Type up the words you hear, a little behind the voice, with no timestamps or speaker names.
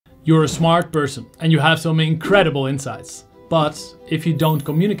You're a smart person and you have some incredible insights. But if you don't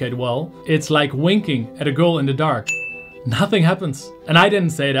communicate well, it's like winking at a girl in the dark. Nothing happens. And I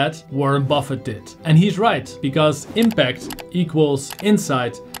didn't say that, Warren Buffett did. And he's right, because impact equals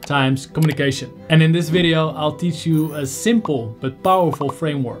insight times communication. And in this video, I'll teach you a simple but powerful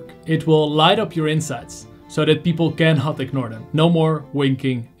framework. It will light up your insights so that people cannot ignore them. No more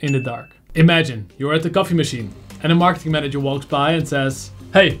winking in the dark. Imagine you're at the coffee machine and a marketing manager walks by and says,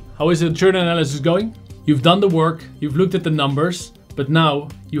 "Hey, how is the churn analysis going?" You've done the work, you've looked at the numbers, but now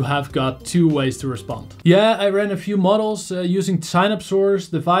you have got two ways to respond. Yeah, I ran a few models using sign-up source,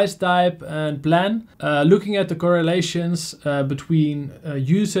 device type and plan, looking at the correlations between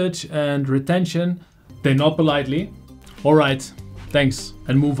usage and retention. They nod politely. All right, thanks,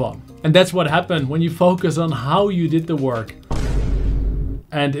 and move on. And that's what happened when you focus on how you did the work.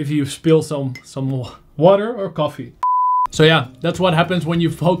 And if you spill some water or coffee. So yeah, that's what happens when you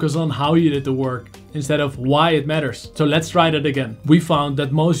focus on how you did the work instead of why it matters. So let's try that again. We found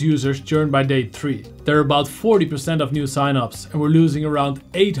that most users churn by day 3. There are about 40% of new signups and we're losing around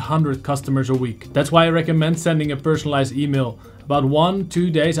 800 customers a week. That's why I recommend sending a personalized email about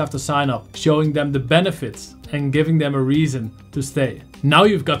 1-2 days after sign up, showing them the benefits and giving them a reason to stay. Now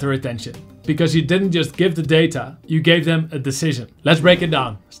you've got their attention. Because you didn't just give the data, you gave them a decision. Let's break it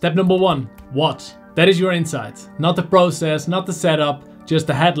down. Step number 1, what? That is your insight. Not the process, not the setup, just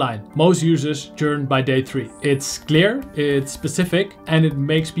the headline. Most users churn by day 3. It's clear, it's specific, and it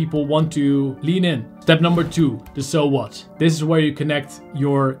makes people want to lean in. Step number 2, the so what. This is where you connect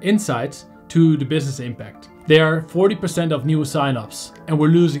your insights to the business impact. There are 40% of new signups and we're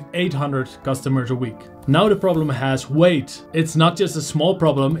losing 800 customers a week. Now the problem has weight. It's not just a small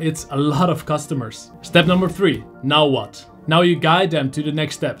problem, it's a lot of customers. Step number 3, now what? Now you guide them to the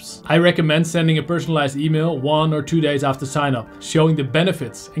next steps. I recommend sending a personalized email 1 or 2 days after sign up, showing the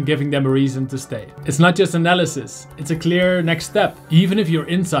benefits and giving them a reason to stay. It's not just analysis, it's a clear next step. Even if your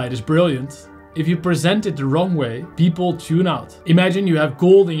insight is brilliant, if you present it the wrong way, people tune out. Imagine you have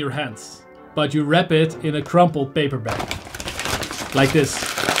gold in your hands, but you wrap it in a crumpled paper bag. Like this.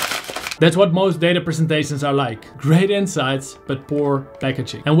 That's what most data presentations are like. Great insights, but poor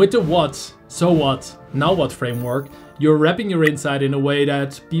packaging. And with the what, so what, now what framework, you're wrapping your insight in a way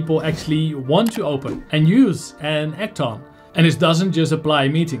that people actually want to open and use and act on. And this doesn't just apply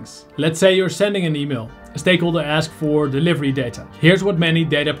in meetings. Let's say you're sending an email. A stakeholder asks for delivery data. Here's what many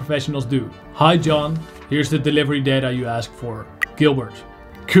data professionals do. Hi John, here's the delivery data you asked for. Gilbert.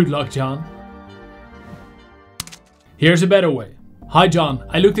 Good luck, John. Here's a better way. Hi John,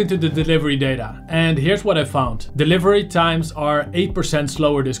 I looked into the delivery data and here's what I found. Delivery times are 8%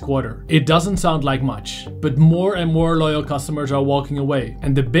 slower this quarter. It doesn't sound like much, but more and more loyal customers are walking away.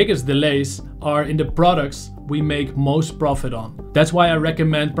 And the biggest delays are in the products we make most profit on. That's why I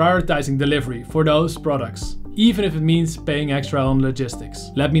recommend prioritizing delivery for those products, even if it means paying extra on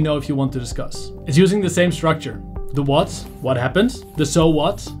logistics. Let me know if you want to discuss. It's using the same structure. The what happened, the so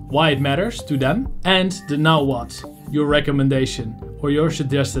what, why it matters to them, and the now what, your recommendation or your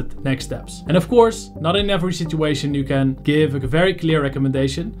suggested next steps. And of course, not in every situation you can give a very clear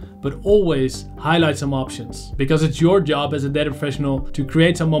recommendation, but always highlight some options, because it's your job as a data professional to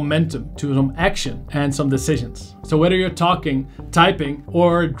create some momentum, to some action and some decisions. So whether you're talking, typing,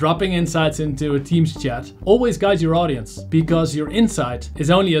 or dropping insights into a Teams chat, always guide your audience, because your insight is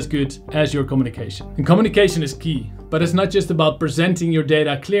only as good as your communication. And communication is key. But it's not just about presenting your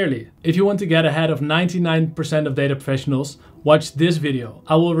data clearly. If you want to get ahead of 99% of data professionals, watch this video.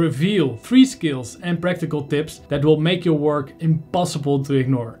 I will reveal 3 skills and practical tips that will make your work impossible to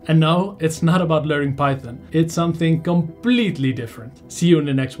ignore. And no, it's not about learning Python. It's something completely different. See you in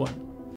the next one.